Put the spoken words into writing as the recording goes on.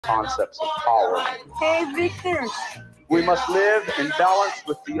concepts of power. Hey, Victor. We must live in balance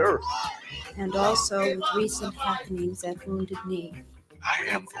with the earth. And also with recent happenings at Wounded Knee. I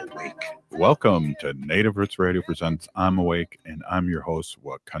am awake. Welcome to Native Roots Radio Presents I'm Awake, and I'm your host,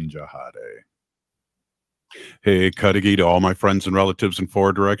 Wakanja Hade. Hey, Kadagi to all my friends and relatives in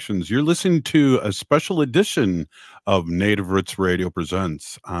four directions. You're listening to a special edition of Native Roots Radio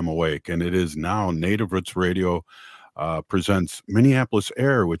Presents I'm Awake, and it is now Native Roots Radio presents Minneapolis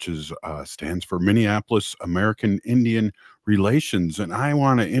AIR, which is stands for Minneapolis American Indian Relations. And I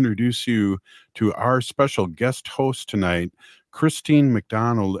want to introduce you to our special guest host tonight, Christine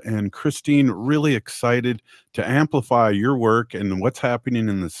McDonald. And Christine, really excited to amplify your work and what's happening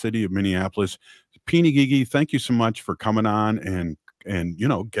in the city of Minneapolis. Peeny Gigi, thank you so much for coming on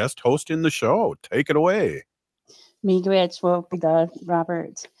and guest hosting the show. Take it away. Miigwech Wopida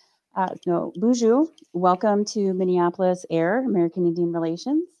Robert. No, Buju, welcome to Minneapolis AIR, American Indian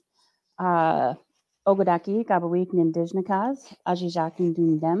Relations. Ogodaki, Gabawik, Nindijnakas, Ajijak,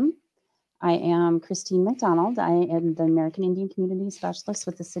 Ndundem. I am Christine McDonald. I am the American Indian Community Specialist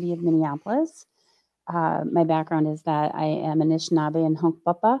with the City of Minneapolis. My background is that I am Anishinaabe and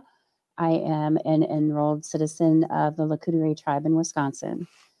Hunkpapa. I am an enrolled citizen of the Lakudere tribe in Wisconsin.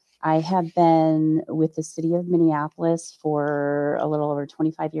 I have been with the City of Minneapolis for a little over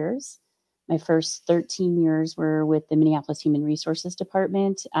 25 years. My first 13 years were with the Minneapolis Human Resources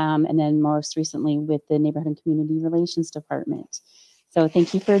Department, and then most recently with the Neighborhood and Community Relations Department. So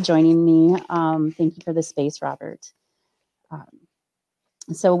thank you for joining me. Thank you for the space, Robert.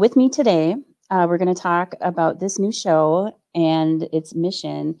 So with me today, we're going to talk about this new show, and its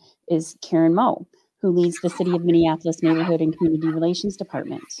mission is Karen Moe, who leads the City of Minneapolis Neighborhood and Community Relations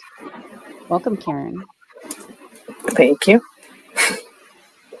Department. Welcome, Karen. Thank you.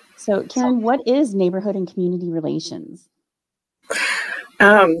 So, Karen, what is Neighborhood and Community Relations?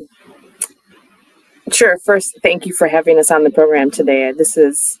 Sure. First, thank you for having us on the program today. This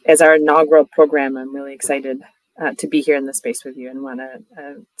is, as our inaugural program, I'm really excited to be here in the space with you, and want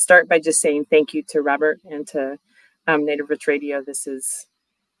to start by just saying thank you to Robert and to Native Roots Radio. This is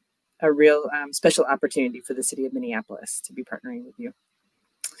a real special opportunity for the City of Minneapolis to be partnering with you.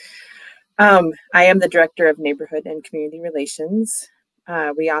 I am the Director of Neighborhood and Community Relations.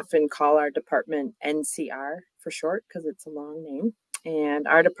 We often call our department NCR for short because it's a long name. And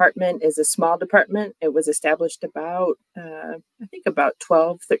our department is a small department. It was established about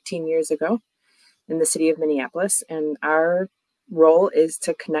 12, 13 years ago in the city of Minneapolis. And our role is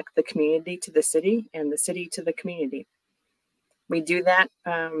to connect the community to the city and the city to the community. We do that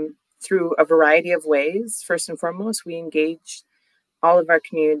through a variety of ways. First and foremost, we engage all of our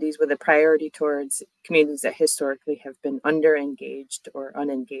communities with a priority towards communities that historically have been under-engaged or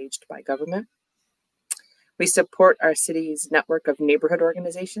unengaged by government. We support our city's network of neighborhood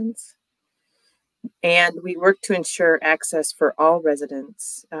organizations, and we work to ensure access for all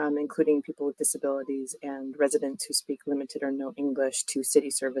residents, including people with disabilities and residents who speak limited or no English, to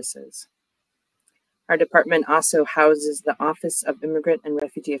city services. Our department also houses the Office of Immigrant and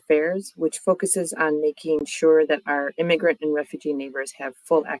Refugee Affairs, which focuses on making sure that our immigrant and refugee neighbors have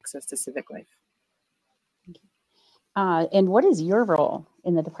full access to civic life. And what is your role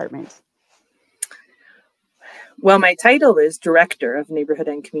in the department? Well, my title is Director of Neighborhood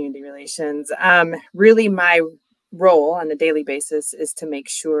and Community Relations. Really, my role on a daily basis is to make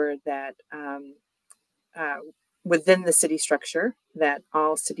sure that within the city structure, that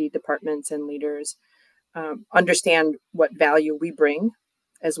all city departments and leaders understand what value we bring,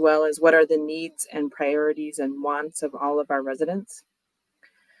 as well as what are the needs and priorities and wants of all of our residents.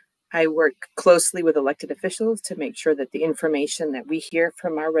 I work closely with elected officials to make sure that the information that we hear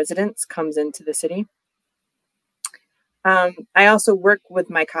from our residents comes into the city. I also work with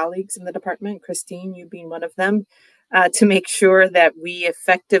my colleagues in the department, Christine, you being one of them, to make sure that we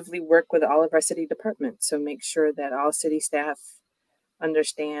effectively work with all of our city departments. So make sure that all city staff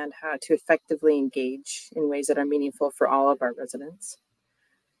understand how to effectively engage in ways that are meaningful for all of our residents.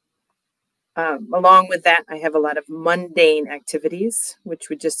 Along with that, I have a lot of mundane activities, which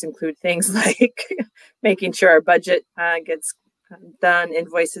would just include things like making sure our budget gets done,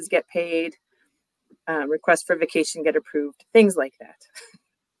 invoices get paid, requests for vacation get approved, things like that.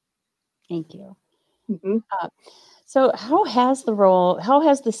 Thank you. Mm-hmm. So how has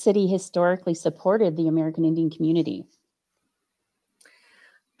the city historically supported the American Indian community?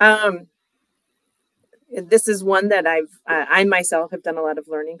 This is one that I myself have done a lot of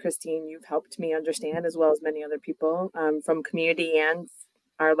learning. Christine, you've helped me understand, as well as many other people from community, and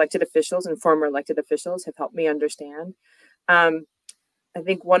our elected officials and former elected officials have helped me understand. I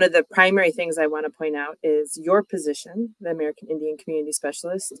think one of the primary things I want to point out is your position, the American Indian Community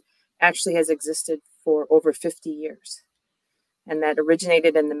Specialist, actually has existed for over 50 years. And that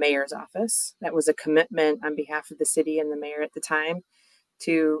originated in the mayor's office. That was a commitment on behalf of the city and the mayor at the time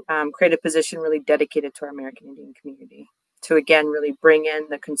to create a position really dedicated to our American Indian community, to again really bring in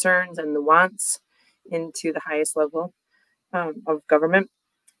the concerns and the wants into the highest level of government.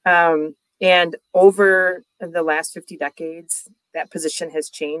 And over the last 50 decades, that position has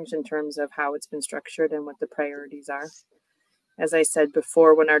changed in terms of how it's been structured and what the priorities are. As I said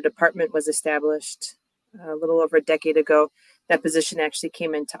before, when our department was established a little over a decade ago, that position actually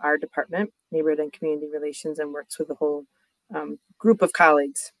came into our department, Neighborhood and Community Relations, and works with a whole group of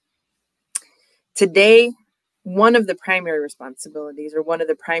colleagues. Today, one of the primary responsibilities, or one of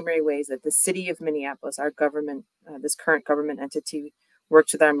the primary ways that the City of Minneapolis, our government, this current government entity,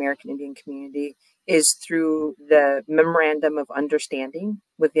 works with our American Indian community is through the Memorandum of Understanding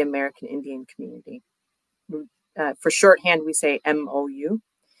with the American Indian community. For shorthand, we say MOU.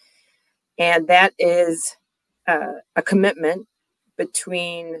 And that is a commitment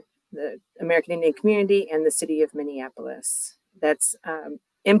between the American Indian community and the City of Minneapolis that's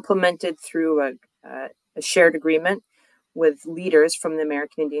implemented through a shared agreement with leaders from the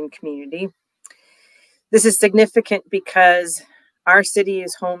American Indian community. This is significant because our city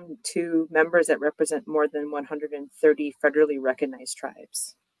is home to members that represent more than 130 federally recognized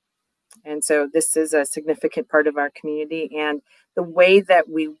tribes. And so this is a significant part of our community. And the way that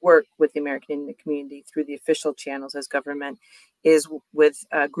we work with the American Indian community through the official channels as government is with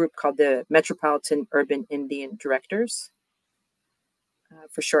a group called the Metropolitan Urban Indian Directors.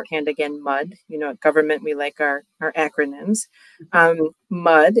 For shorthand, again, MUD. You know, at government, we like our acronyms.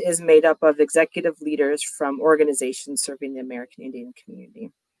 MUD is made up of executive leaders from organizations serving the American Indian community.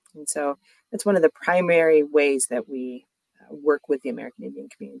 And so that's one of the primary ways that we work with the American Indian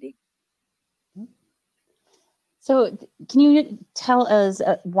community. So can you tell us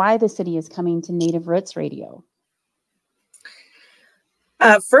why the city is coming to Native Roots Radio?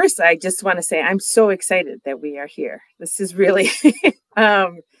 First, I just want to say I'm so excited that we are here. This is really,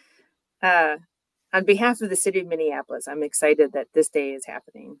 on behalf of the City of Minneapolis, I'm excited that this day is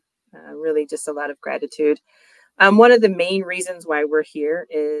happening. Really just a lot of gratitude. One of the main reasons why we're here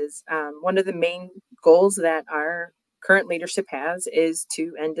is one of the main goals that our current leadership has is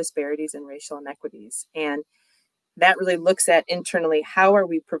to end disparities and racial inequities. And that really looks at internally, how are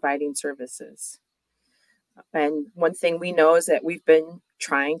we providing services? And one thing we know is that we've been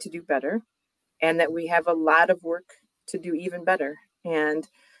trying to do better and that we have a lot of work to do even better. And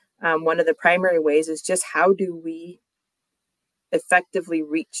one of the primary ways is just how do we effectively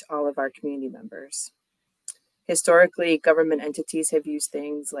reach all of our community members? Historically, government entities have used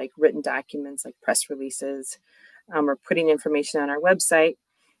things like written documents, like press releases, or putting information on our website.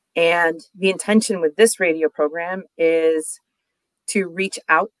 And the intention with this radio program is to reach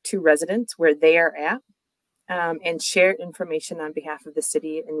out to residents where they are at and share information on behalf of the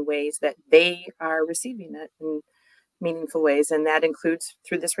city in ways that they are receiving it in meaningful ways. And that includes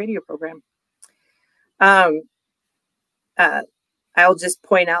through this radio program. I'll just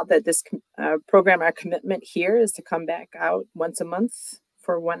point out that this program, our commitment here is to come back out once a month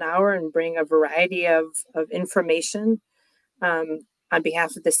for 1 hour and bring a variety of information on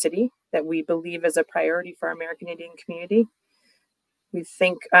behalf of the city that we believe is a priority for our American Indian community. We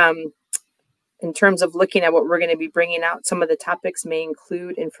think in terms of looking at what we're going to be bringing out, some of the topics may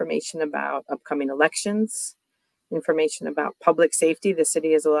include information about upcoming elections, information about public safety. The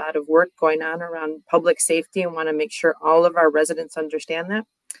city has a lot of work going on around public safety and want to make sure all of our residents understand that,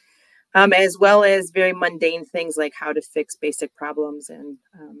 as well as very mundane things like how to fix basic problems and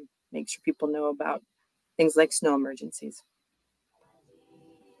make sure people know about things like snow emergencies.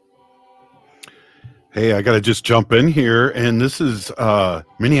 Hey, I got to just jump in here. And this is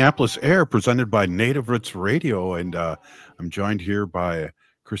Minneapolis Air presented by Native Roots Radio. And I'm joined here by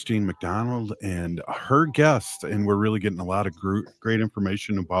Christine McDonald and her guest. And we're really getting a lot of great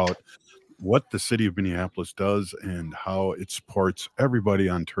information about what the City of Minneapolis does and how it supports everybody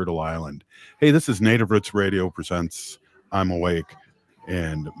on Turtle Island. Hey, this is Native Roots Radio presents I'm Awake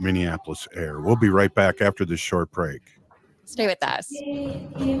and Minneapolis Air. We'll be right back after this short break. Stay with us.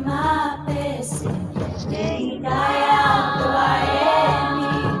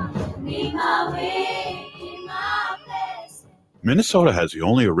 Minnesota has the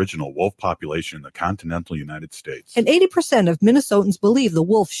only original wolf population in the continental United States. And 80% of Minnesotans believe the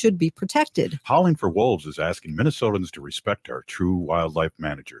wolf should be protected. Howling for Wolves is asking Minnesotans to respect our true wildlife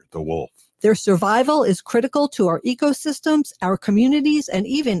manager, the wolf. Their survival is critical to our ecosystems, our communities, and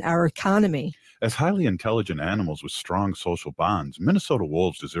even our economy. As highly intelligent animals with strong social bonds, Minnesota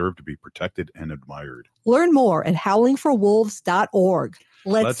wolves deserve to be protected and admired. Learn more at howlingforwolves.org.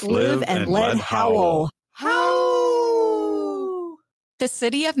 Let's live and let howl. Howl! The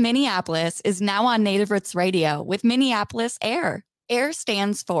City of Minneapolis is now on Native Roots Radio with Minneapolis AIR. AIR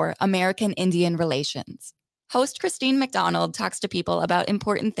stands for American Indian Relations. Host Christine McDonald talks to people about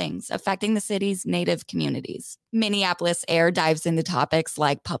important things affecting the city's Native communities. Minneapolis AIR dives into topics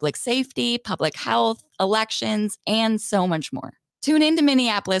like public safety, public health, elections, and so much more. Tune in to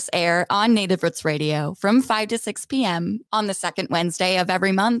Minneapolis AIR on Native Roots Radio from 5 to 6 p.m. on the second Wednesday of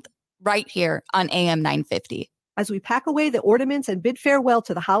every month, right here on AM950. As we pack away the ornaments and bid farewell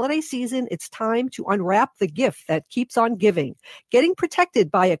to the holiday season, it's time to unwrap the gift that keeps on giving, getting protected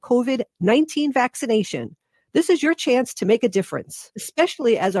by a COVID-19 vaccination. This is your chance to make a difference,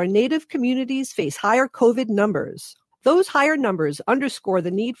 especially as our Native communities face higher COVID numbers. Those higher numbers underscore the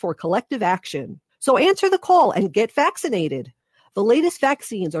need for collective action. So answer the call and get vaccinated. The latest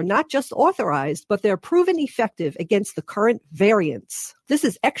vaccines are not just authorized, but they're proven effective against the current variants. This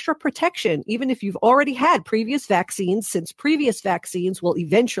is extra protection, even if you've already had previous vaccines, since previous vaccines will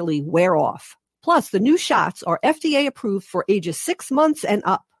eventually wear off. Plus, the new shots are FDA approved for ages 6 months and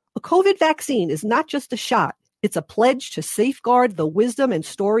up. A COVID vaccine is not just a shot. It's a pledge to safeguard the wisdom and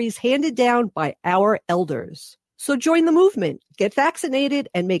stories handed down by our elders. So join the movement, get vaccinated,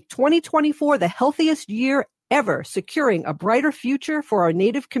 and make 2024 the healthiest year ever, securing a brighter future for our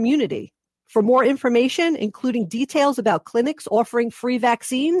Native community. For more information, including details about clinics offering free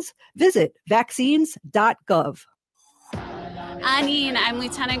vaccines, visit vaccines.gov. Anine, I'm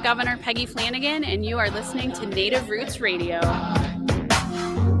Lieutenant Governor Peggy Flanagan, and you are listening to Native Roots Radio.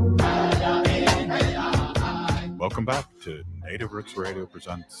 Welcome back to Native Roots Radio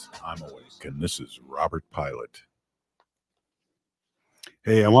presents I'm Awake, and this is Robert Pilot.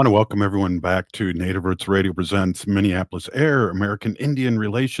 Hey, I want to welcome everyone back to Native Roots Radio presents Minneapolis AIR, American Indian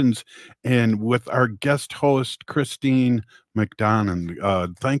Relations, and with our guest host, Christine McDonald.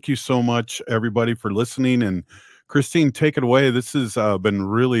 Thank you so much, everybody, for listening. And Christine, take it away. This has been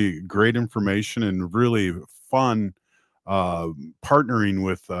really great information and really fun partnering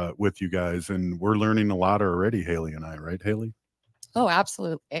with you guys, and we're learning a lot already, Haley and I, right, Haley? Oh,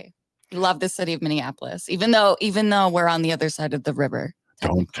 absolutely. Love the city of Minneapolis, even though we're on the other side of the river.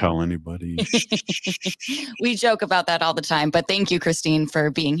 Don't tell anybody. We joke about that all the time, but thank you, Christine,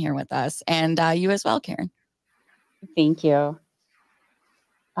 for being here with us, and you as well, Karen. Thank you.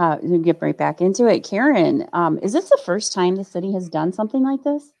 We'll get right back into it. Karen, is this the first time the city has done something like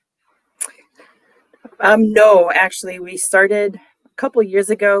this? No, actually, we started a couple years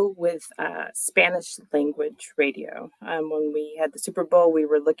ago with Spanish language radio. When we had the Super Bowl, we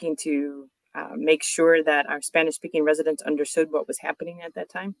were looking to make sure that our Spanish-speaking residents understood what was happening at that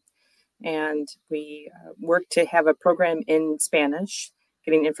time. And we worked to have a program in Spanish,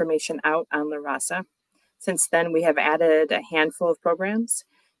 getting information out on La Raza. Since then, we have added a handful of programs,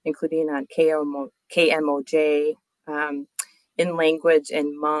 including on KMOJ, in language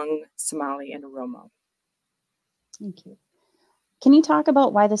in Hmong, Somali, and Oromo. Thank you. Can you talk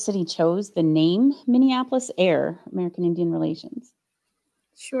about why the city chose the name Minneapolis AIR, American Indian Relations?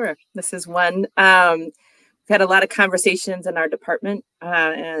 Sure. This is one. We've had a lot of conversations in our department,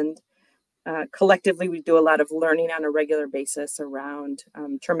 and collectively we do a lot of learning on a regular basis around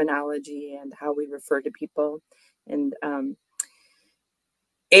terminology and how we refer to people. And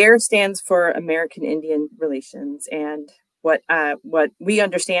AIR stands for American Indian Relations. And what we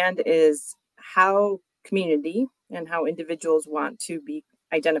understand is how community and how individuals want to be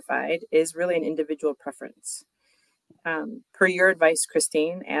identified is really an individual preference. Per your advice,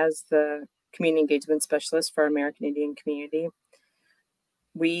 Christine, as the community engagement specialist for our American Indian community,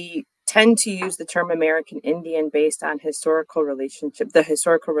 we tend to use the term American Indian based on the historical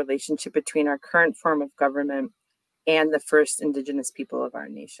relationship between our current form of government and the first indigenous people of our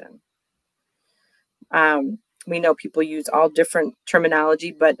nation. We know people use all different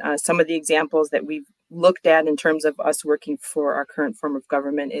terminology, but some of the examples that we've looked at in terms of us working for our current form of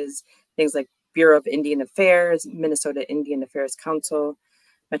government is things like Bureau of Indian Affairs, Minnesota Indian Affairs Council,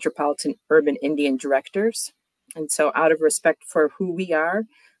 Metropolitan Urban Indian Directors. And so out of respect for who we are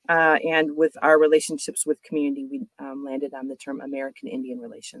and with our relationships with community, we landed on the term American Indian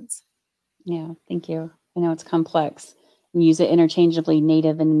Relations. Yeah, thank you. I know it's complex. We use it interchangeably,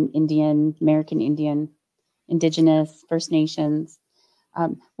 Native and Indian, American Indian, Indigenous, First Nations.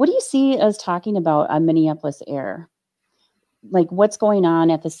 What do you see us talking about on Minneapolis AIR? Like what's going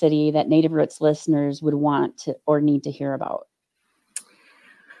on at the city that Native Roots listeners would want to or need to hear about?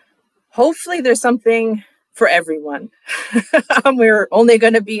 Hopefully there's something for everyone. We're only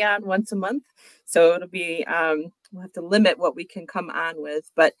going to be on once a month, so it'll be we'll have to limit what we can come on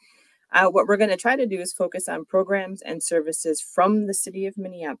with. But what we're going to try to do is focus on programs and services from the city of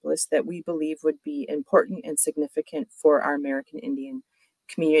Minneapolis that we believe would be important and significant for our American Indian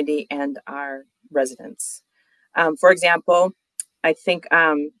community and our residents. For example, I think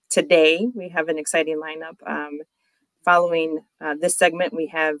today we have an exciting lineup. Following this segment, we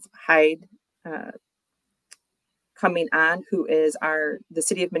have Heidi coming on, who is the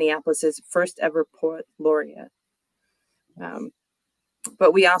City of Minneapolis's first ever poet laureate.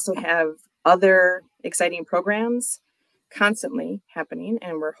 But we also have other exciting programs constantly happening,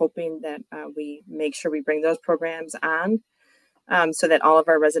 and we're hoping that we make sure we bring those programs on so that all of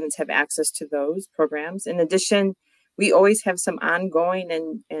our residents have access to those programs. In addition, we always have some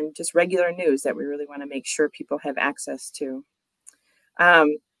ongoing and just regular news that we really want to make sure people have access to.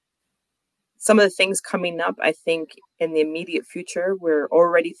 Some of the things coming up, I think, in the immediate future, we're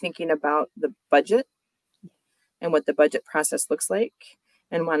already thinking about the budget and what the budget process looks like,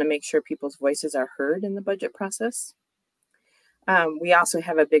 and want to make sure people's voices are heard in the budget process. We also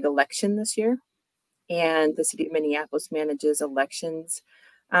have a big election this year, and the city of Minneapolis manages elections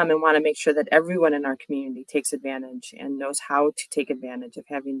and want to make sure that everyone in our community takes advantage and knows how to take advantage of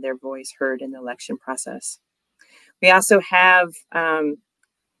having their voice heard in the election process. We also have,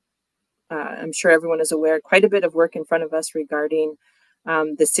 I'm sure everyone is aware, quite a bit of work in front of us regarding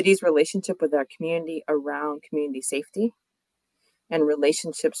the city's relationship with our community around community safety and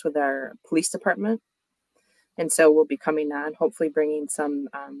relationships with our police department. And so we'll be coming on, hopefully bringing some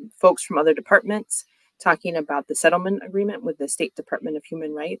folks from other departments, talking about the settlement agreement with the State Department of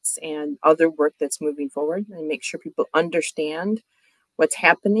Human Rights and other work that's moving forward, and make sure people understand what's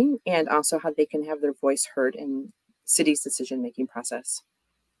happening and also how they can have their voice heard in city's decision-making process.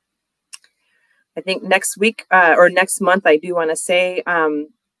 I think next week or next month, I do want to say on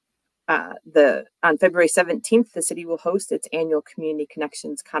February 17th, the city will host its annual Community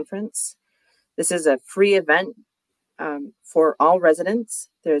Connections Conference. This is a free event for all residents.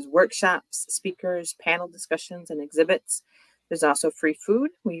 There's workshops, speakers, panel discussions, and exhibits. There's also free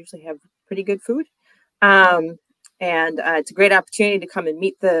food. We usually have pretty good food. And it's a great opportunity to come and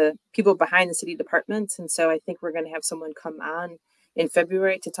meet the people behind the city departments. And so I think we're going to have someone come on in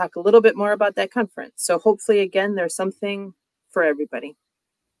February to talk a little bit more about that conference. So hopefully, again, there's something for everybody.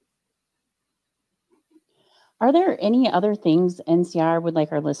 Are there any other things NCR would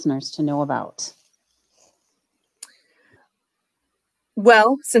like our listeners to know about?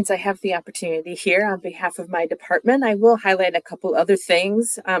 Well, since I have the opportunity here on behalf of my department, I will highlight a couple other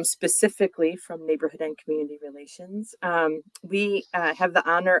things specifically from Neighborhood and Community Relations. We have the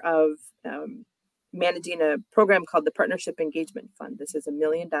honor of managing a program called the Partnership Engagement Fund. This is $1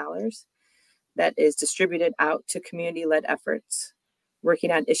 million that is distributed out to community-led efforts, working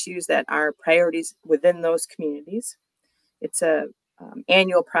on issues that are priorities within those communities. It's a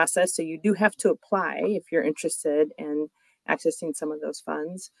annual process, so you do have to apply if you're interested in accessing some of those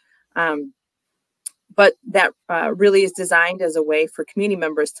funds. But that really is designed as a way for community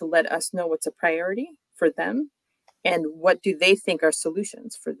members to let us know what's a priority for them and what do they think are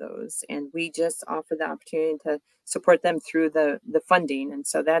solutions for those. And we just offer the opportunity to support them through the funding. And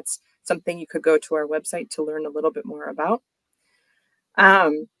so that's something you could go to our website to learn a little bit more about.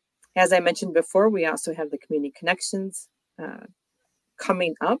 As I mentioned before, we also have the Community Connections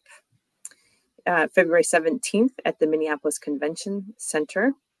coming up February 17th at the Minneapolis Convention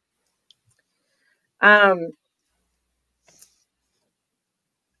Center. And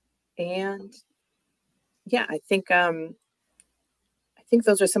yeah, I think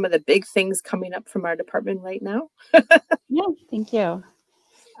those are some of the big things coming up from our department right now. Yeah, thank you.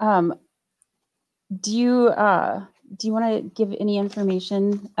 Do you want to give any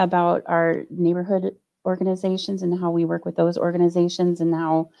information about our neighborhood organizations and how we work with those organizations and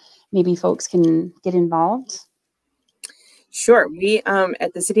how maybe folks can get involved? Sure. We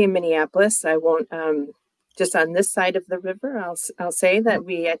at the City of Minneapolis, I won't just on this side of the river, I'll say that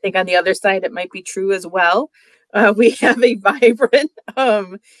I think on the other side it might be true as well. We have a vibrant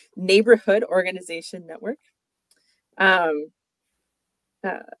neighborhood organization network.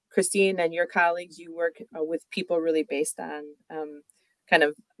 Christine and your colleagues, you work with people really based on kind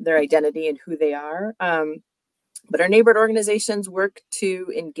of their identity and who they are. But our neighborhood organizations work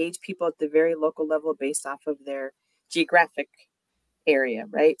to engage people at the very local level based off of their geographic area,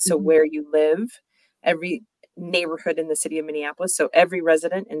 right? So where you live, every neighborhood in the city of Minneapolis, so every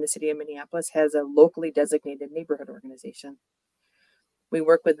resident in the city of Minneapolis has a locally designated neighborhood organization. We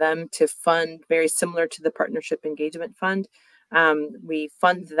work with them to fund, very similar to the Partnership Engagement Fund, We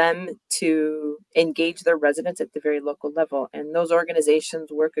fund them to engage their residents at the very local level. And those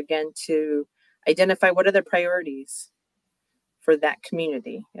organizations work again to identify what are the priorities for that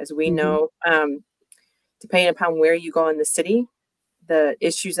community. As we know, depending upon where you go in the city, the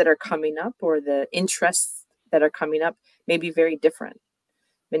issues that are coming up or the interests that are coming up may be very different.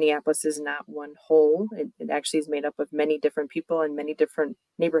 Minneapolis is not one whole. It actually is made up of many different people in many different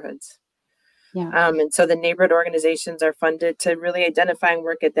neighborhoods. And so the neighborhood organizations are funded to really identify and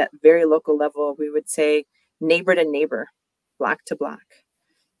work at that very local level. We would say neighbor to neighbor, block to block,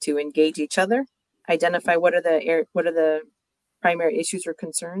 to engage each other, identify what are the primary issues or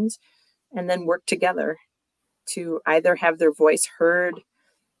concerns, and then work together to either have their voice heard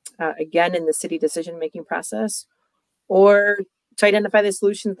again in the city decision-making process, or to identify the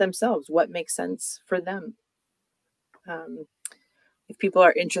solutions themselves, what makes sense for them. If people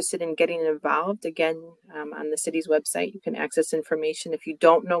are interested in getting involved, again, on the city's website, you can access information. If you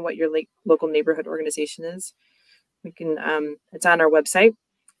don't know what your local neighborhood organization is, we can. It's on our website,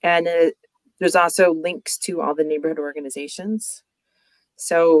 and there's also links to all the neighborhood organizations,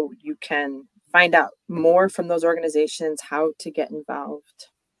 so you can find out more from those organizations, how to get involved.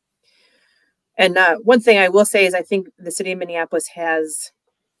 And one thing I will say is I think the city of Minneapolis has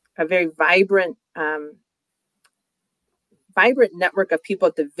a very vibrant network of people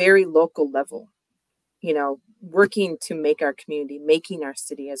at the very local level, working to make our community, making our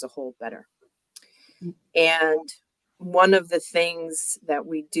city as a whole better. And one of the things that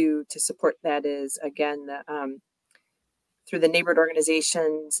we do to support that is, again, through the neighborhood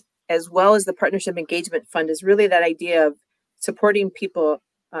organizations, as well as the Partnership Engagement Fund, is really that idea of supporting people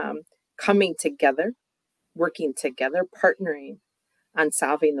coming together, working together, partnering on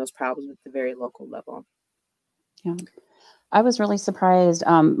solving those problems at the very local level. Yeah. I was really surprised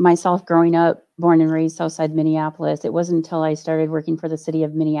myself growing up, born and raised outside Minneapolis. It wasn't until I started working for the city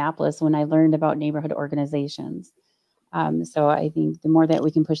of Minneapolis when I learned about neighborhood organizations. So I think the more that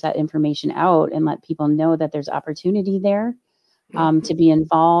we can push that information out and let people know that there's opportunity there to be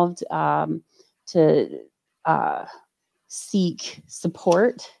involved, to seek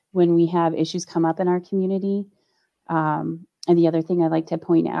support when we have issues come up in our community. And the other thing I'd like to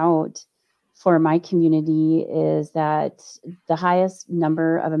point out for my community is that the highest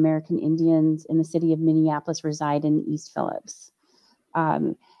number of American Indians in the city of Minneapolis reside in East Phillips.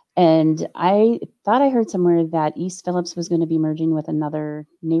 And I thought I heard somewhere that East Phillips was going to be merging with another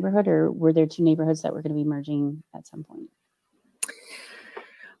neighborhood, or were there two neighborhoods that were going to be merging at some point?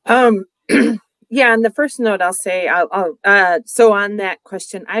 Yeah, on the first note, I'll say, so on that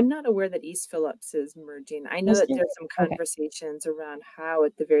question, I'm not aware that East Phillips is merging. I know that there's some conversations around how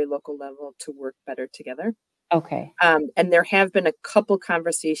at the very local level to work better together. Okay. And there have been a couple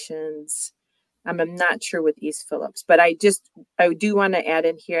conversations. I'm not sure with East Phillips, but I do want to add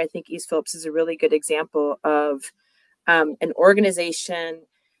in here, I think East Phillips is a really good example of an organization.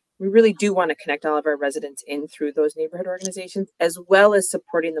 We really do want to connect all of our residents in through those neighborhood organizations, as well as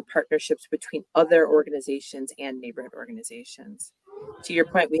supporting the partnerships between other organizations and neighborhood organizations. To your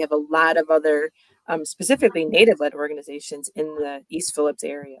point, we have a lot of other, specifically Native-led organizations in the East Phillips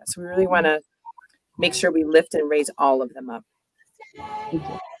area. So we really want to make sure we lift and raise all of them up. Thank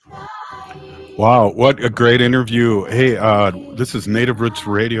you. Wow, what a great interview. Hey, this is Native Roots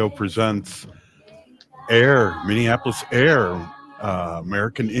Radio presents AIR, Minneapolis AIR.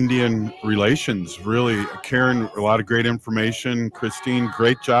 American Indian Relations. Really, Karen, a lot of great information. Christine,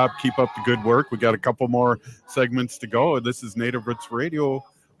 great job. Keep up the good work. We got a couple more segments to go. This is Native Roots Radio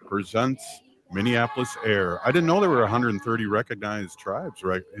presents Minneapolis AIR. I didn't know there were 130 recognized tribes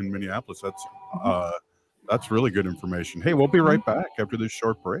right in Minneapolis. That's really good information. Hey, we'll be right back after this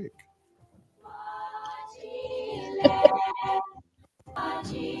short break.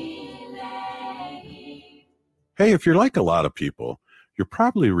 Hey, if you're like a lot of people, you're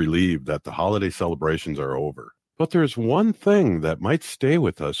probably relieved that the holiday celebrations are over. But there's one thing that might stay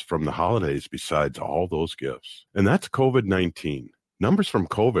with us from the holidays besides all those gifts, and that's COVID-19. Numbers from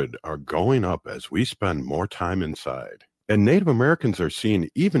COVID are going up as we spend more time inside. And Native Americans are seeing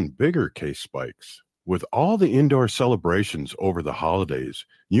even bigger case spikes. With all the indoor celebrations over the holidays,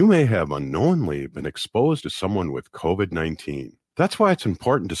 you may have unknowingly been exposed to someone with COVID-19. That's why it's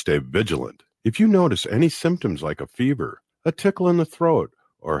important to stay vigilant. If you notice any symptoms like a fever, a tickle in the throat,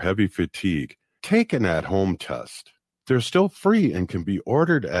 or heavy fatigue, take an at-home test. They're still free and can be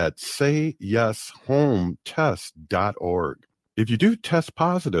ordered at sayyeshometest.org. If you do test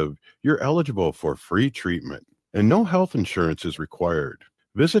positive, you're eligible for free treatment, and no health insurance is required.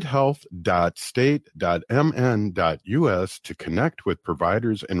 Visit health.state.mn.us to connect with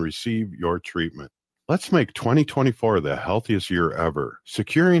providers and receive your treatment. Let's make 2024 the healthiest year ever,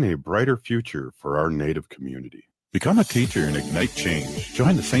 securing a brighter future for our Native community. Become a teacher and ignite change.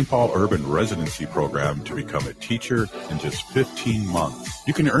 Join the St. Paul Urban Residency Program to become a teacher in just 15 months.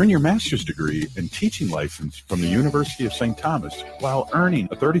 You can earn your master's degree and teaching license from the University of St. Thomas while earning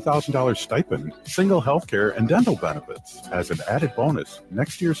a $30,000 stipend, single health care, and dental benefits. As an added bonus,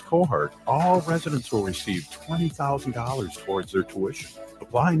 next year's cohort, all residents will receive $20,000 towards their tuition.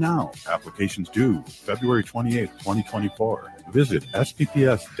 Apply now. Applications due February 28, 2024. Visit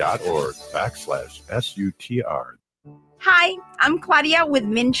spps.org/SUTR. Hi, I'm Claudia with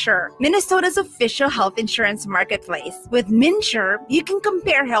MNsure, Minnesota's official health insurance marketplace. With MNsure, you can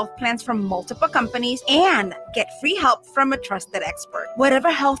compare health plans from multiple companies and get free help from a trusted expert.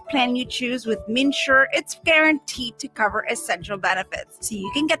 Whatever health plan you choose with MNsure, it's guaranteed to cover essential benefits, so you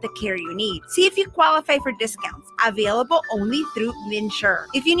can get the care you need. See if you qualify for discounts, available only through MNsure.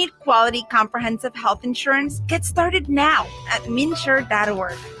 If you need quality, comprehensive health insurance, get started now at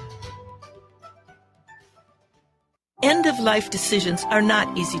mnsure.org. End-of-life decisions are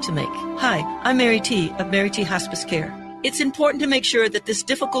not easy to make. Hi, I'm Mary T. of Mary T. Hospice Care. It's important to make sure that this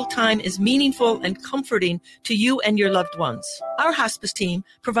difficult time is meaningful and comforting to you and your loved ones. Our hospice team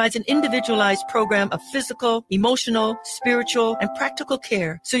provides an individualized program of physical, emotional, spiritual, and practical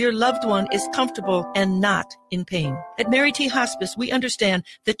care so your loved one is comfortable and not in pain. At Mary T. Hospice, we understand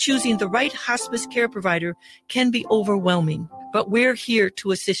that choosing the right hospice care provider can be overwhelming, but we're here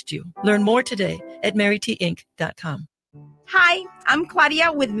to assist you. Learn more today at marytinc.com. Hi, I'm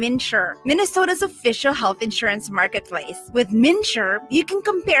Claudia with MNsure, Minnesota's official health insurance marketplace. With MNsure, you can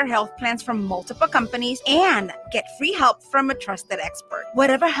compare health plans from multiple companies and get free help from a trusted expert.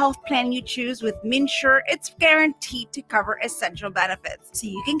 Whatever health plan you choose with MNsure, it's guaranteed to cover essential benefits, so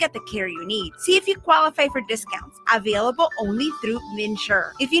you can get the care you need. See if you qualify for discounts, available only through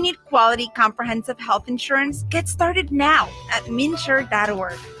MNsure. If you need quality, comprehensive health insurance, get started now at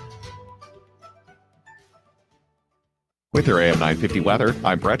mnsure.org. With your AM950 weather,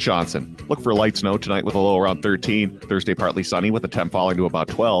 I'm Brett Johnson. Look for light snow tonight with a low around 13, Thursday partly sunny with a temp falling to about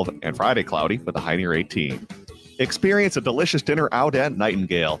 12, and Friday cloudy with a high near 18. Experience a delicious dinner out at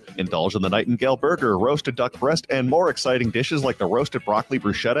Nightingale. Indulge in the Nightingale burger, roasted duck breast, and more exciting dishes like the roasted broccoli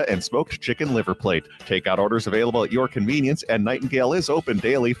bruschetta and smoked chicken liver plate. Takeout orders available at your convenience, and Nightingale is open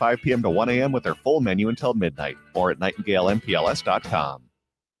daily 5 p.m. to 1 a.m. with their full menu until midnight. Or at nightingalempls.com.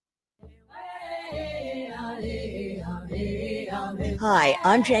 Hi,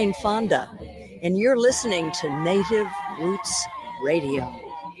 I'm Jane Fonda, and you're listening to Native Roots Radio.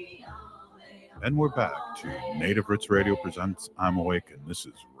 And we're back to Native Roots Radio presents I'm Awake, and this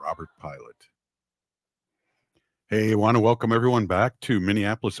is Robert Pilot. Hey, I want to welcome everyone back to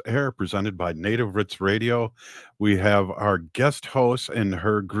Minneapolis Air, presented by Native Roots Radio. We have our guest host and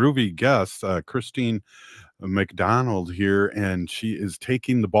her groovy guest, Christine McDonald here, and she is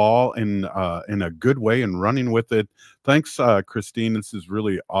taking the ball in a good way and running with it. Thanks, Christine. This is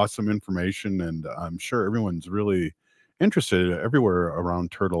really awesome information, and I'm sure everyone's really interested everywhere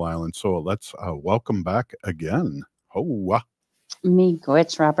around Turtle Island. So let's welcome back again. Me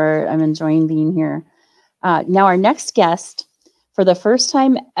gwitch, Robert. I'm enjoying being here. Now our next guest, for the first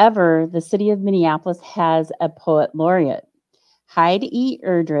time ever, the City of Minneapolis has a poet laureate. Heidi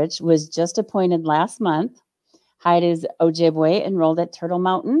Erdrich was just appointed last month. Heidi is Ojibwe, enrolled at Turtle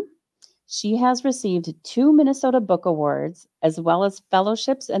Mountain. She has received 2 Minnesota Book Awards, as well as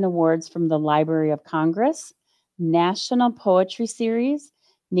fellowships and awards from the Library of Congress, National Poetry Series,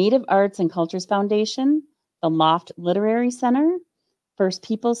 Native Arts and Cultures Foundation, the Loft Literary Center, First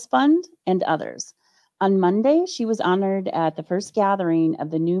Peoples Fund, and others. On Monday, she was honored at the first gathering of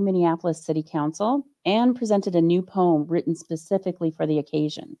the new Minneapolis City Council and presented a new poem written specifically for the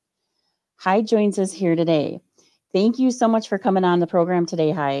occasion. Heidi joins us here today. Thank you so much for coming on the program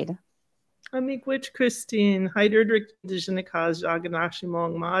today, Heidi. Amigwich Christine, Heidi Erdrich, Dijinakaz,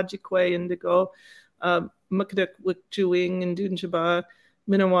 Jaganashimong, Maajikwe, Indigo, Mukduk Wikjuing, and Dunjaba,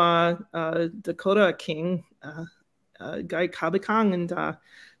 Minawa, Dakota King, Guy Kabikang, and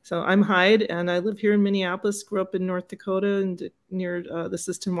so I'm Heidi, and I live here in Minneapolis, grew up in North Dakota and near the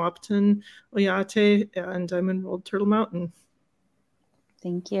Siston Wahpeton, Oyate, and I'm enrolled Turtle Mountain.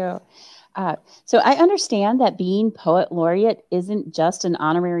 Thank you. So I understand that being Poet Laureate isn't just an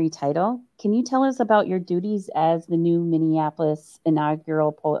honorary title. Can you tell us about your duties as the new Minneapolis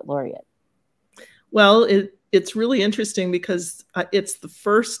inaugural Poet Laureate? Well, it's really interesting because it's the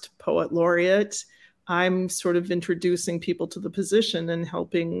first Poet Laureate. I'm sort of introducing people to the position and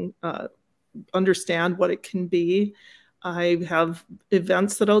helping understand what it can be. I have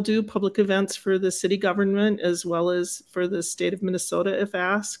events that I'll do, public events for the city government, as well as for the state of Minnesota if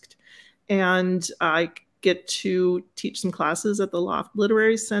asked. and I get to teach some classes at the Loft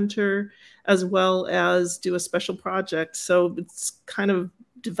Literary Center, as well as do a special project. So it's kind of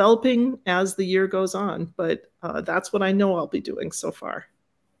developing as the year goes on, but that's what I know I'll be doing so far.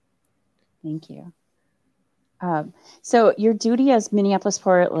 Thank you. So your duty as Minneapolis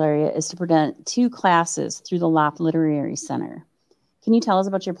Poet Laureate is to present 2 classes through the Loft Literary Center. Can you tell us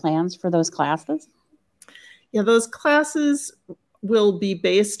about your plans for those classes? Yeah, those classes will be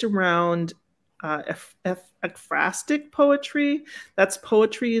based around ekphrastic poetry. That's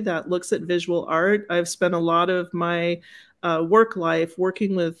poetry that looks at visual art. I've spent a lot of my work life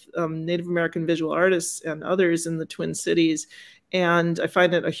working with Native American visual artists and others in the Twin Cities. And I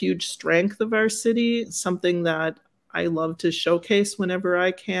find it a huge strength of our city, something that I love to showcase whenever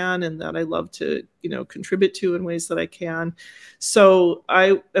I can, and that I love to, contribute to in ways that I can. So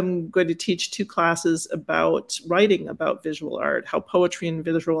I am going to teach 2 classes about writing about visual art, how poetry and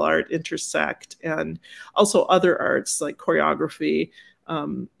visual art intersect, and also other arts like choreography,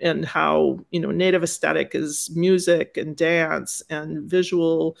 and how, Native aesthetic is music and dance and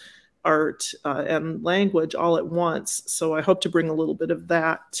visual art and language all at once. So I hope to bring a little bit of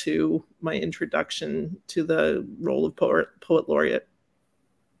that to my introduction to the role of poet laureate.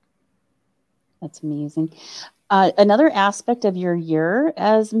 That's amazing. Another aspect of your year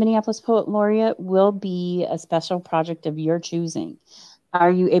as Minneapolis Poet Laureate will be a special project of your choosing. Are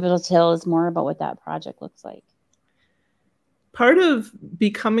you able to tell us more about what that project looks like? Part of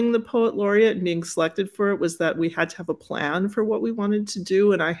becoming the poet laureate and being selected for it was that we had to have a plan for what we wanted to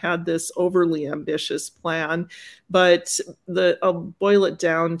do. And I had this overly ambitious plan, but I'll boil it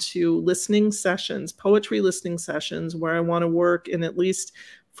down to listening sessions, poetry listening sessions, where I want to work in at least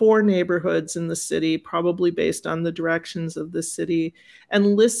 4 neighborhoods in the city, probably based on the directions of the city,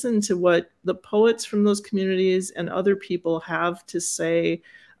 and listen to what the poets from those communities and other people have to say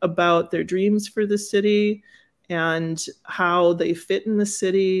about their dreams for the city, and how they fit in the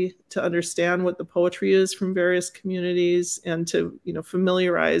city, to understand what the poetry is from various communities, and to,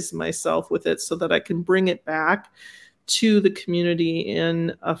 familiarize myself with it so that I can bring it back to the community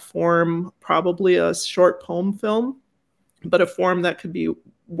in a form, probably a short poem film, but a form that could be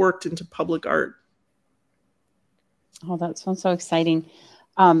worked into public art. Oh, that sounds so exciting.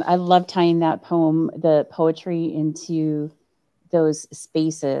 I love tying that the poetry into those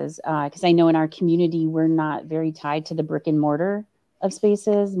spaces, because I know in our community we're not very tied to the brick and mortar of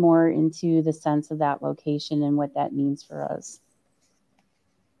spaces, more into the sense of that location and what that means for us.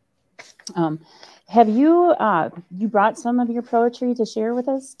 Have you brought some of your poetry to share with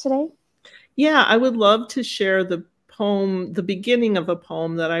us today? Yeah, I would love to share the beginning of a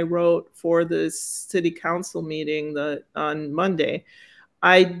poem that I wrote for the city council meeting on Monday.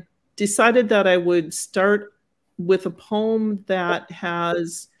 I decided that I would start with a poem that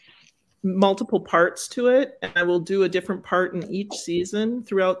has multiple parts to it, and I will do a different part in each season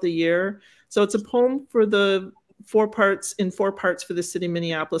throughout the year. So it's a poem for the 4 parts for the city of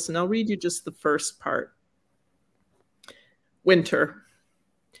Minneapolis, and I'll read you just the first part. Winter.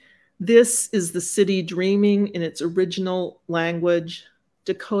 This is the city dreaming in its original language,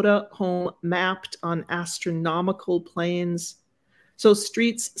 Dakota home mapped on astronomical planes. So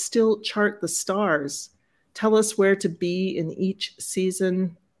streets still chart the stars, tell us where to be in each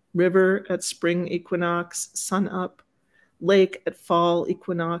season. River at spring equinox, sun up. Lake at fall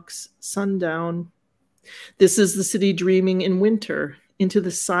equinox, sundown. This is the city dreaming in winter, into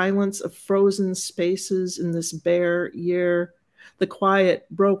the silence of frozen spaces in this bare year, the quiet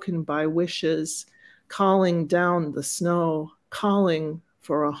broken by wishes, calling down the snow, calling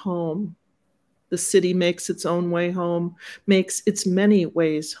for a home. The city makes its own way home, makes its many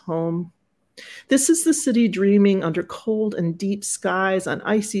ways home. This is the city dreaming under cold and deep skies, on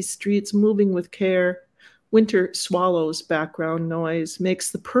icy streets, moving with care. Winter swallows background noise,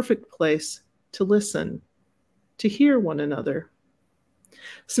 makes the perfect place to listen, to hear one another.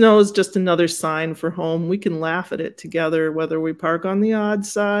 Snow is just another sign for home. We can laugh at it together, whether we park on the odd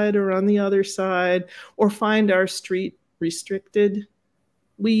side or on the other side, or find our street restricted.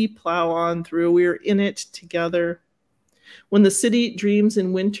 We plow on through, we're in it together. When the city dreams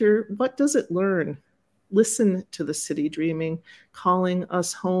in winter, what does it learn? Listen to the city dreaming, calling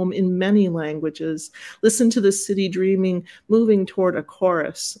us home in many languages. Listen to the city dreaming, moving toward a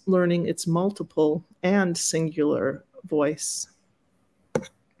chorus, learning its multiple and singular voice.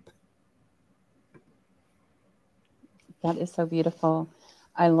 That is so beautiful.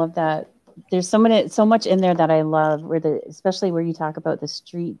 I love that. There's so much in there that I love, especially where you talk about the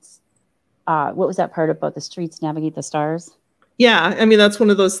streets. What was that part about the streets navigate the stars? Yeah, I mean, that's one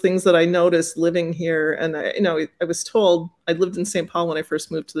of those things that I noticed living here. And I was told, I lived in St. Paul when I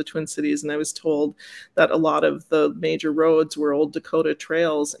first moved to the Twin Cities, and I was told that a lot of the major roads were old Dakota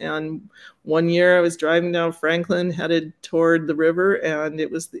trails. And one year I was driving down Franklin headed toward the river, and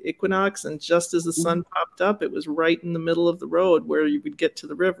it was the equinox. And just as the sun popped up, it was right in the middle of the road where you would get to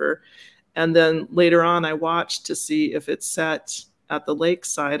the river. And then later on, I watched to see if it set at the lake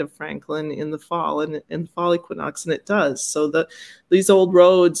side of Franklin in the fall and in fall equinox, and it does. So these old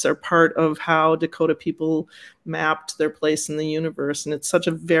roads are part of how Dakota people mapped their place in the universe, and it's such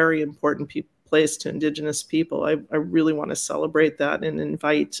a very important place to Indigenous people. I really want to celebrate that and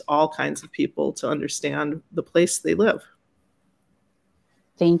invite all kinds of people to understand the place they live.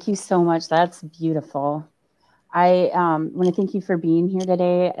 Thank you so much. That's beautiful. I want to thank you for being here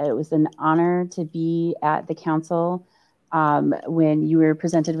today. It was an honor to be at the council when you were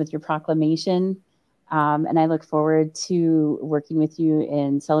presented with your proclamation. And I look forward to working with you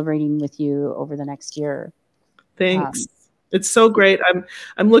and celebrating with you over the next year. Thanks. It's so great.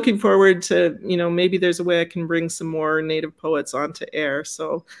 I'm looking forward to, maybe there's a way I can bring some more Native poets onto air.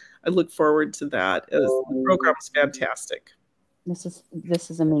 So I look forward to that. The program is fantastic. This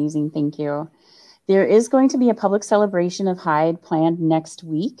is amazing. Thank you. There is going to be a public celebration of Hyde planned next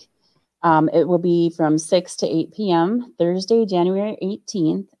week. It will be from 6 to 8 p.m. Thursday, January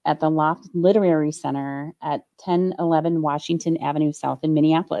 18th at the Loft Literary Center at 1011 Washington Avenue South in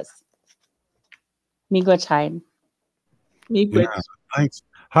Minneapolis. Miigwech, Hyde. Miigwech. Yeah, thanks.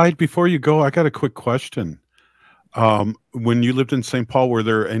 Hyde, before you go, I got a quick question. When you lived in St. Paul, were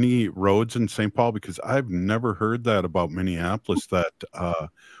there any roads in St. Paul? Because I've never heard that about Minneapolis, that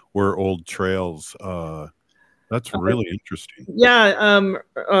were old trails. That's really interesting. Yeah.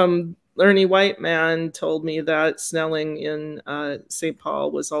 Ernie Whiteman told me that Snelling in St.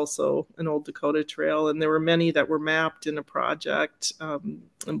 Paul was also an old Dakota trail, and there were many that were mapped in a project,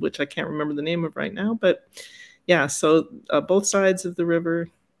 which I can't remember the name of right now. But yeah, so both sides of the river.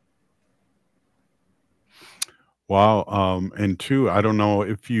 Wow. And two, I don't know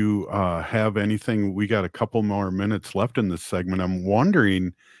if you have anything. We got a couple more minutes left in this segment. I'm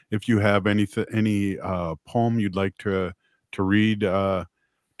wondering if you have any poem you'd like to read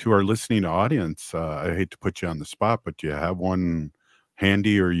to our listening audience. I hate to put you on the spot, but do you have one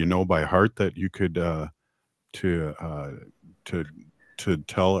handy or by heart that you could to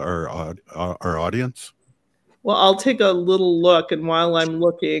tell our audience? Well, I'll take a little look, and while I'm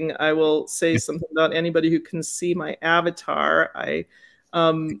looking, I will say something about anybody who can see my avatar. I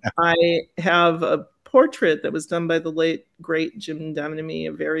have a portrait that was done by the late great Jim Demnemy,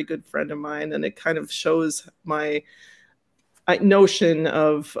 a very good friend of mine, and it kind of shows my notion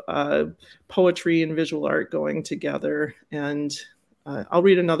of poetry and visual art going together. And I'll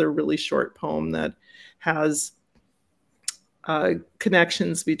read another really short poem that has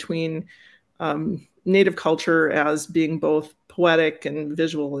connections between Native culture as being both poetic and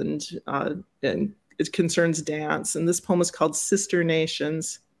visual, and it concerns dance. And this poem is called Sister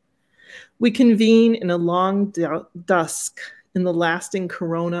Nations. We convene in a long dusk, in the lasting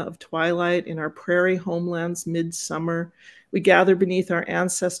corona of twilight, in our prairie homelands midsummer. We gather beneath our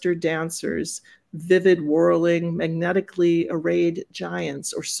ancestor dancers, vivid whirling, magnetically arrayed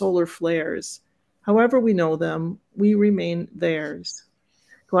giants or solar flares. However we know them, we remain theirs.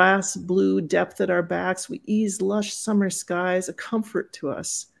 Glass blue depth at our backs, we ease lush summer skies, a comfort to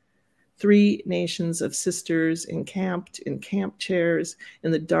us. 3 nations of sisters encamped in camp chairs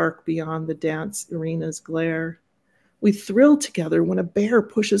in the dark beyond the dance arena's glare. We thrill together when a bear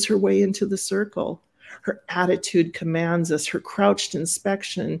pushes her way into the circle. Her attitude commands us, her crouched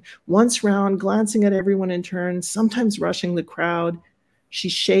inspection, once round, glancing at everyone in turn, sometimes rushing the crowd. She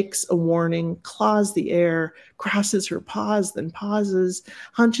shakes a warning, claws the air, crosses her paws, then pauses,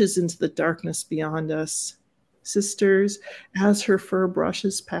 hunches into the darkness beyond us. Sisters, as her fur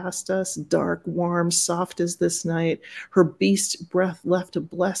brushes past us, dark, warm, soft as this night, her beast breath left a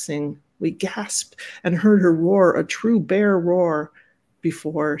blessing. We gasped and heard her roar, a true bear roar,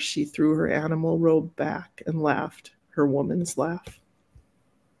 before she threw her animal robe back and laughed her woman's laugh.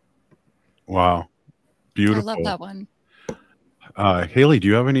 Wow. Beautiful. I love that one. Haley, do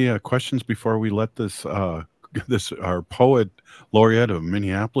you have any questions before we let this our poet laureate of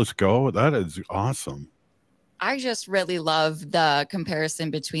Minneapolis go? That is awesome. I just really love the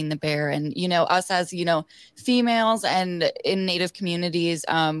comparison between the bear and, us as, females, and in Native communities,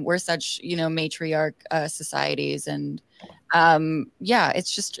 we're such, matriarch societies. And yeah,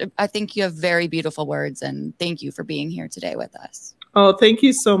 it's just, I think you have very beautiful words, and thank you for being here today with us. Oh, thank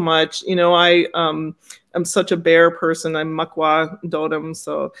you so much. You know, I'm such a bear person. I'm Makwa Dotem,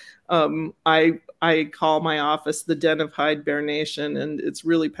 so I call my office the Den of Hyde Bear Nation, and it's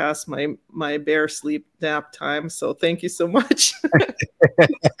really past my bear sleep nap time. So thank you so much.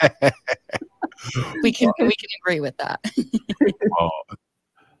 We can agree with that. Oh,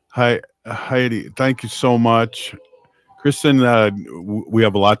 hi, Heidi. Thank you so much. Kristen, we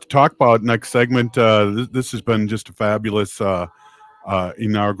have a lot to talk about next segment. This has been just a fabulous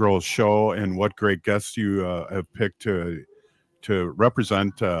inaugural show, and what great guests you have picked to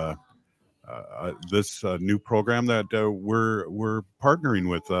represent this new program that we're partnering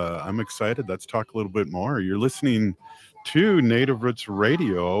with. I'm excited. Let's talk a little bit more. You're listening to Native Roots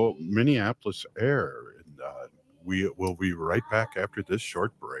Radio, Minneapolis Air. And, we will be right back after this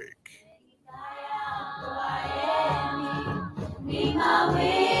short break.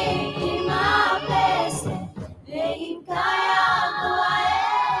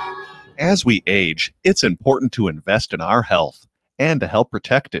 As we age, it's important to invest in our health and to help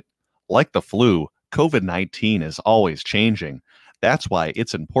protect it. Like the flu, COVID-19 is always changing. That's why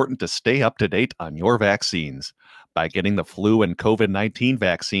it's important to stay up to date on your vaccines. By getting the flu and COVID-19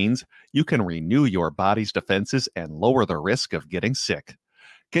 vaccines, you can renew your body's defenses and lower the risk of getting sick.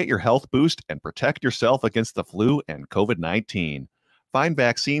 Get your health boost and protect yourself against the flu and COVID-19. Find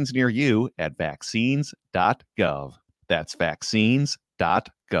vaccines near you at vaccines.gov. That's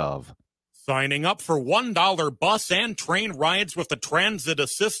vaccines.gov. Signing up for $1 bus and train rides with the Transit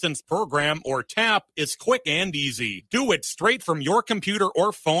Assistance Program, or TAP, is quick and easy. Do it straight from your computer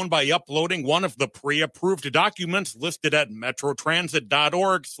or phone by uploading one of the pre-approved documents listed at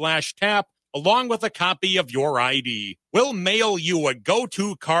metrotransit.org/TAP, along with a copy of your ID. We'll mail you a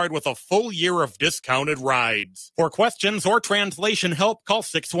go-to card with a full year of discounted rides. For questions or translation help, call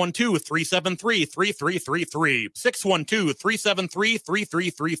 612-373-3333.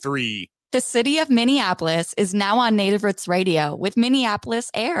 612-373-3333. The City of Minneapolis is now on Native Roots Radio with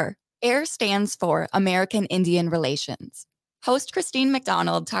Minneapolis Air. AIR stands for American Indian Relations. Host Christine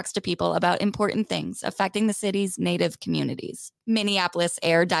McDonald talks to people about important things affecting the city's Native communities. Minneapolis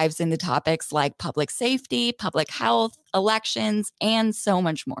Air dives into topics like public safety, public health, elections, and so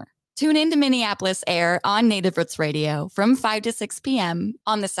much more. Tune in to Minneapolis Air on Native Roots Radio from 5 to 6 p.m.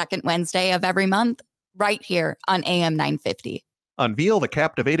 on the second Wednesday of every month, right here on AM950. Unveil the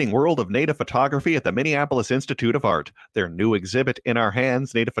captivating world of native photography at the Minneapolis Institute of Art. Their new exhibit, In Our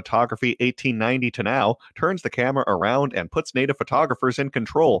Hands, Native Photography 1890 to Now, turns the camera around and puts native photographers in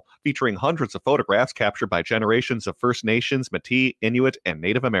control, featuring hundreds of photographs captured by generations of First Nations, Métis, Inuit, and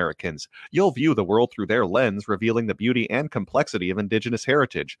Native Americans. You'll view the world through their lens, revealing the beauty and complexity of Indigenous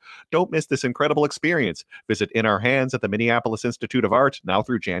heritage. Don't miss this incredible experience. Visit In Our Hands at the Minneapolis Institute of Art now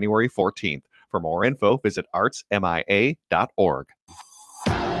through January 14th. For more info, visit artsmia.org.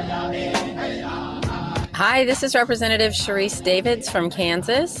 Hi, this is Representative Sharice Davids from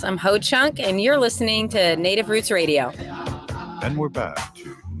Kansas. I'm Ho Chunk, and you're listening to Native Roots Radio. And we're back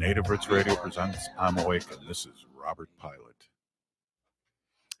to Native Roots Radio presents I'm Awake, and this is Robert Pilot.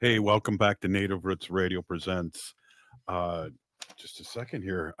 Hey, welcome back to Native Roots Radio presents. Just a second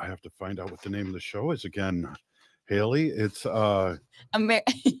here. I have to find out what the name of the show is again. Haley, it's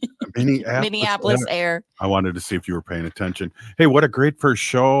Minneapolis Air. I wanted to see if you were paying attention. Hey, what a great first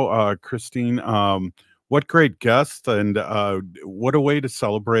show, Christine. What great guests, and what a way to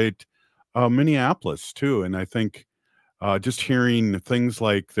celebrate Minneapolis too. And I think just hearing things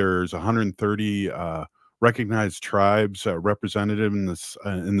like there's 130 recognized tribes represented in this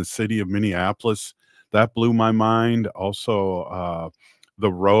in the city of Minneapolis, that blew my mind. Also,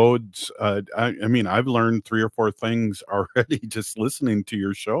 the roads. I mean, I've learned 3 or 4 things already just listening to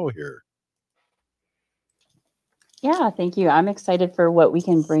your show here. Yeah, thank you. I'm excited for what we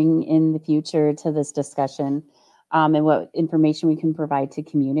can bring in the future to this discussion, and what information we can provide to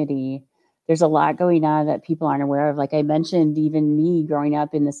community. There's a lot going on that people aren't aware of. Like I mentioned, even me growing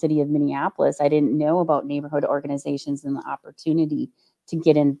up in the city of Minneapolis, I didn't know about neighborhood organizations and the opportunity to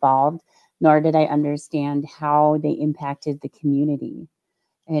get involved, nor did I understand how they impacted the community.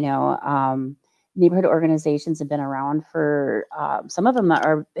 You know, neighborhood organizations have been around for, some of them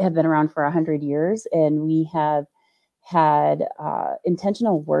have been around for 100 years, and we have had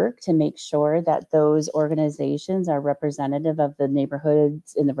intentional work to make sure that those organizations are representative of the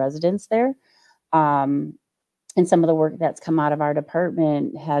neighborhoods and the residents there. And some of the work that's come out of our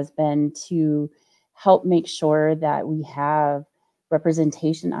department has been to help make sure that we have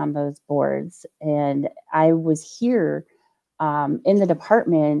representation on those boards. And I was here in the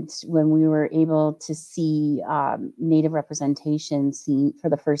department when we were able to see Native representation seen for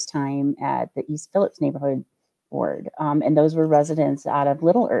the first time at the East Phillips neighborhood board. And those were residents out of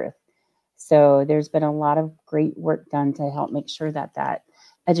Little Earth. So there's been a lot of great work done to help make sure that that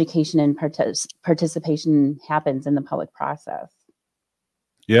education and participation happens in the public process.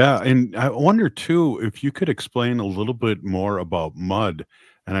 Yeah, and I wonder too if you could explain a little bit more about mud.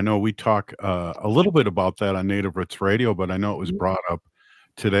 And I know we talk a little bit about that on Native Roots Radio, but I know it was brought up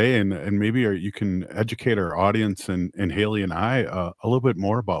today, and maybe you can educate our audience and Haley and I a little bit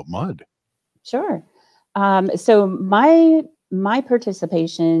more about mud. Sure. So my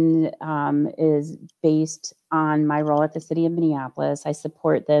participation is based on my role at the City of Minneapolis. I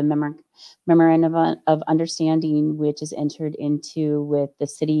support the Memorandum of Understanding, which is entered into with the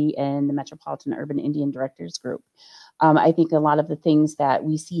city and the Metropolitan Urban Indian Directors Group. I think a lot of the things that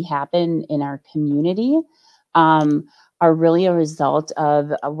we see happen in our community are really a result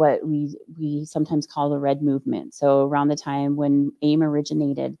of what we sometimes call the Red Movement. So around the time when AIM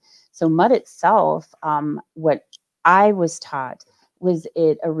originated. So mud itself, what I was taught was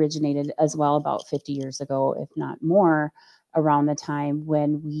it originated as well about 50 years ago, if not more, around the time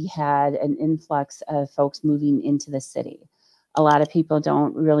when we had an influx of folks moving into the city. A lot of people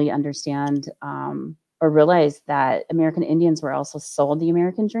don't really understand or realize that American Indians were also sold the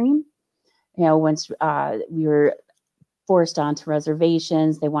American dream. You know, once we were forced onto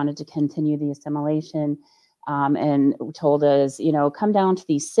reservations, they wanted to continue the assimilation. And told us, you know, come down to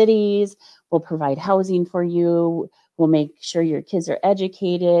these cities, we'll provide housing for you, we'll make sure your kids are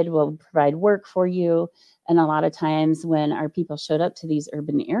educated, we'll provide work for you. And a lot of times when our people showed up to these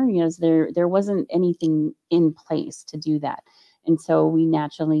urban areas, there wasn't anything in place to do that. And so we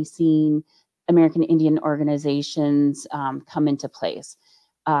naturally seen American Indian organizations come into place.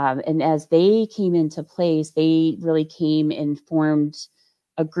 And as they came into place, they really came and formed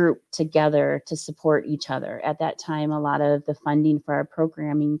a group together to support each other. At that time, a lot of the funding for our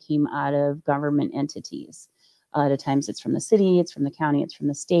programming came out of government entities. A lot of times it's from the city, it's from the county, it's from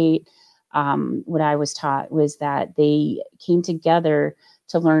the state. What I was taught was that they came together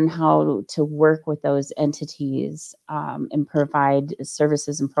to learn how to work with those entities and provide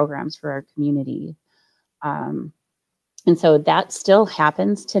services and programs for our community. And so that still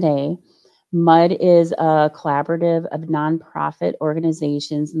happens today. MUD is a collaborative of nonprofit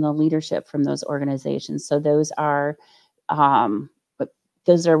organizations and the leadership from those organizations. So those are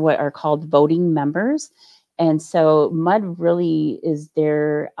what are called voting members. And so MUD really is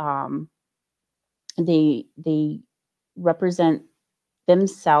their, they represent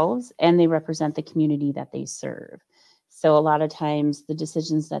themselves and they represent the community that they serve. So a lot of times the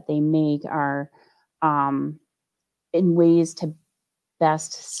decisions that they make are in ways to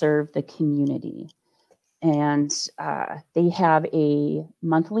best serve the community. And they have a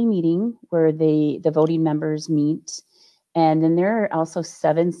monthly meeting where the voting members meet. And then there are also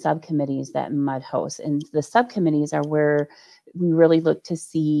 7 subcommittees that MUD hosts. And the subcommittees are where we really look to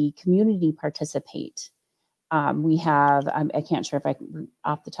see community participate. We have, I can't sure if I can,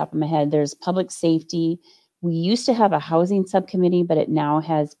 off the top of my head, there's public safety. We used to have a housing subcommittee, but it now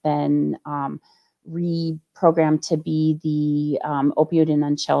has been reprogrammed to be the Opioid and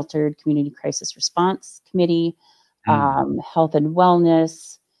Unsheltered Community Crisis Response Committee, Health and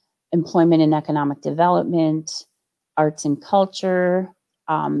Wellness, Employment and Economic Development, Arts and Culture,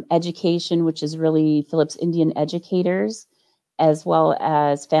 Education, which is really Phillips Indian Educators, as well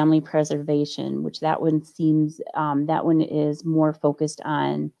as Family Preservation, which that one seems, that one is more focused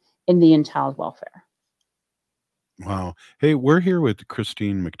on Indian child welfare. Wow. Hey, we're here with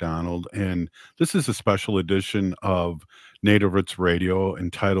Christine McDonald, and this is a special edition of Native Roots Radio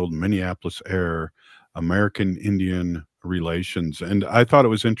entitled Minneapolis Air, American Indian Relations. And I thought it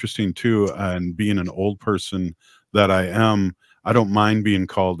was interesting too, and being an old person that I am, I don't mind being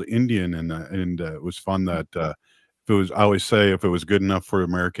called Indian, and it was fun that if it was, I always say, if it was good enough for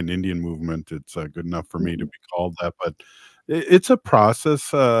American Indian movement, it's good enough for me to be called that. But it's a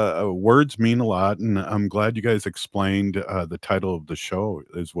process. Words mean a lot, and I'm glad you guys explained the title of the show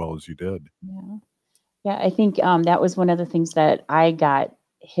as well as you did. Yeah, I think that was one of the things that I got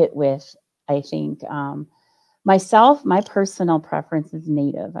hit with. I think myself, my personal preference is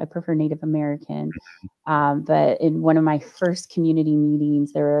Native. I prefer Native American. But in one of my first community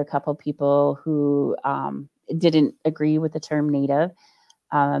meetings, there were a couple people who didn't agree with the term Native.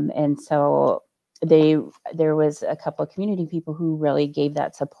 And so there was a couple of community people who really gave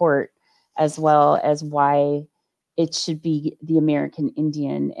that support, as well as why it should be the American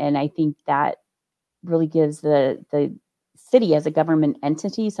Indian. And I think that really gives the city as a government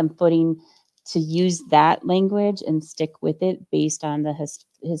entity some footing to use that language and stick with it based on the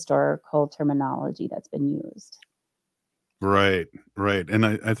historical terminology that's been used. Right, right. And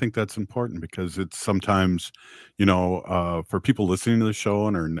I think that's important because it's sometimes, for people listening to the show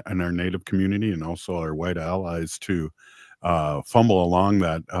and our Native community and also our white allies to fumble along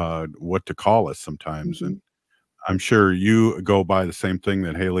that what to call us sometimes. And I'm sure you go by the same thing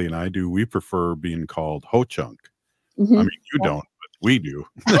that Haley and I do. We prefer being called ho-chunk. I mean, you don't, but we do.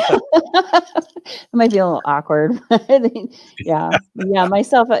 It might be a little awkward. Yeah.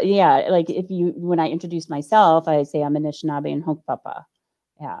 Myself. Yeah. Like when I introduce myself, I say I'm Anishinaabe and Hokpapa.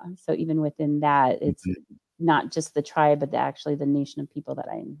 Yeah. So even within that, it's not just the tribe, but actually the nation of people that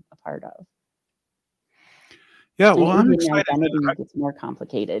I'm a part of. Yeah. And Well, I'm Indian excited. identity gets more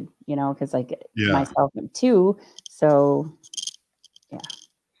complicated, because Yeah. myself too. So yeah.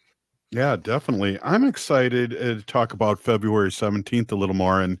 Yeah, definitely. I'm excited to talk about February 17th a little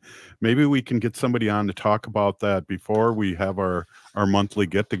more, and maybe we can get somebody on to talk about that before we have our monthly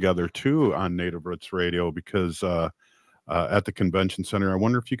get together too on Native Roots Radio, because at the convention center, I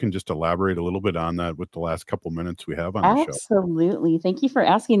wonder if you can just elaborate a little bit on that with the last couple minutes we have on the show. Absolutely. Thank you for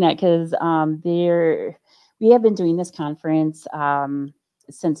asking that, because we have been doing this conference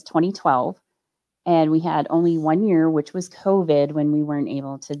since 2012. And we had only 1 year, which was COVID, when we weren't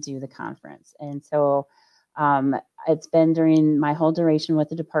able to do the conference. And so it's been during my whole duration with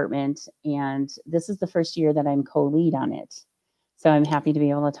the department. And this is the first year that I'm co-lead on it. So I'm happy to be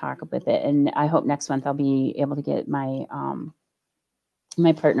able to talk with it. And I hope next month I'll be able to get my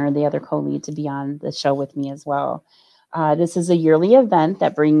my partner, the other co-lead, to be on the show with me as well. This is a yearly event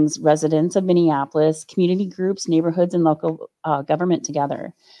that brings residents of Minneapolis, community groups, neighborhoods, and local government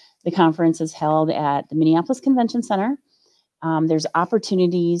together. The conference is held at the Minneapolis Convention Center. There's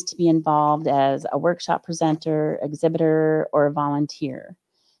opportunities to be involved as a workshop presenter, exhibitor, or a volunteer.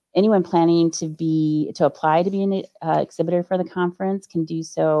 Anyone planning to apply to be an exhibitor for the conference can do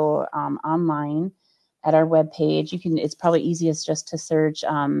so online at our webpage. It's probably easiest just to search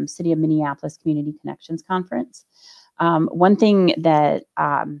City of Minneapolis Community Connections Conference. One thing that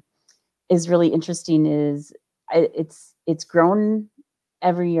is really interesting is it's grown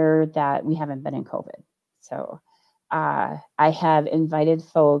every year that we haven't been in COVID. So I have invited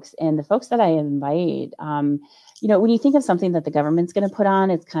folks, and the folks that I invite, when you think of something that the government's going to put on,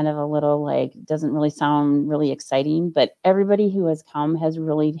 it's kind of a little doesn't really sound really exciting, but everybody who has come has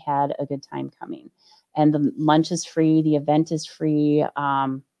really had a good time coming. And the lunch is free. The event is free.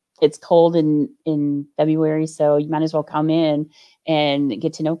 It's cold in February, so you might as well come in and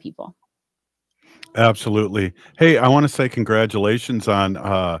get to know people. Absolutely. Hey, I want to say congratulations on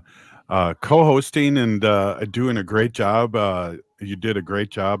co-hosting and doing a great job. You did a great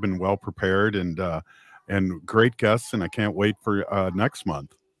job and well prepared, and great guests, and I can't wait for next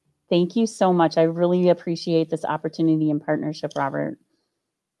month. Thank you so much. I really appreciate this opportunity and partnership, Robert.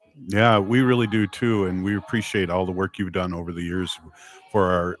 Yeah, we really do too, and we appreciate all the work you've done over the years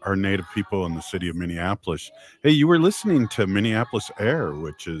for our Native people in the city of Minneapolis. Hey, you were listening to Minneapolis Air,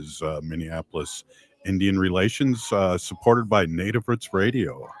 which is Minneapolis Indian Relations, supported by Native Roots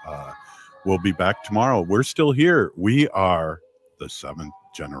Radio. We'll be back tomorrow. We're still here. We are the 7th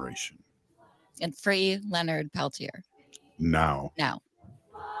generation. And free Leonard Peltier. Now.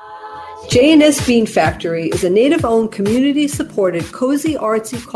 J&S Bean Factory is a Native-owned, community-supported, cozy, artsy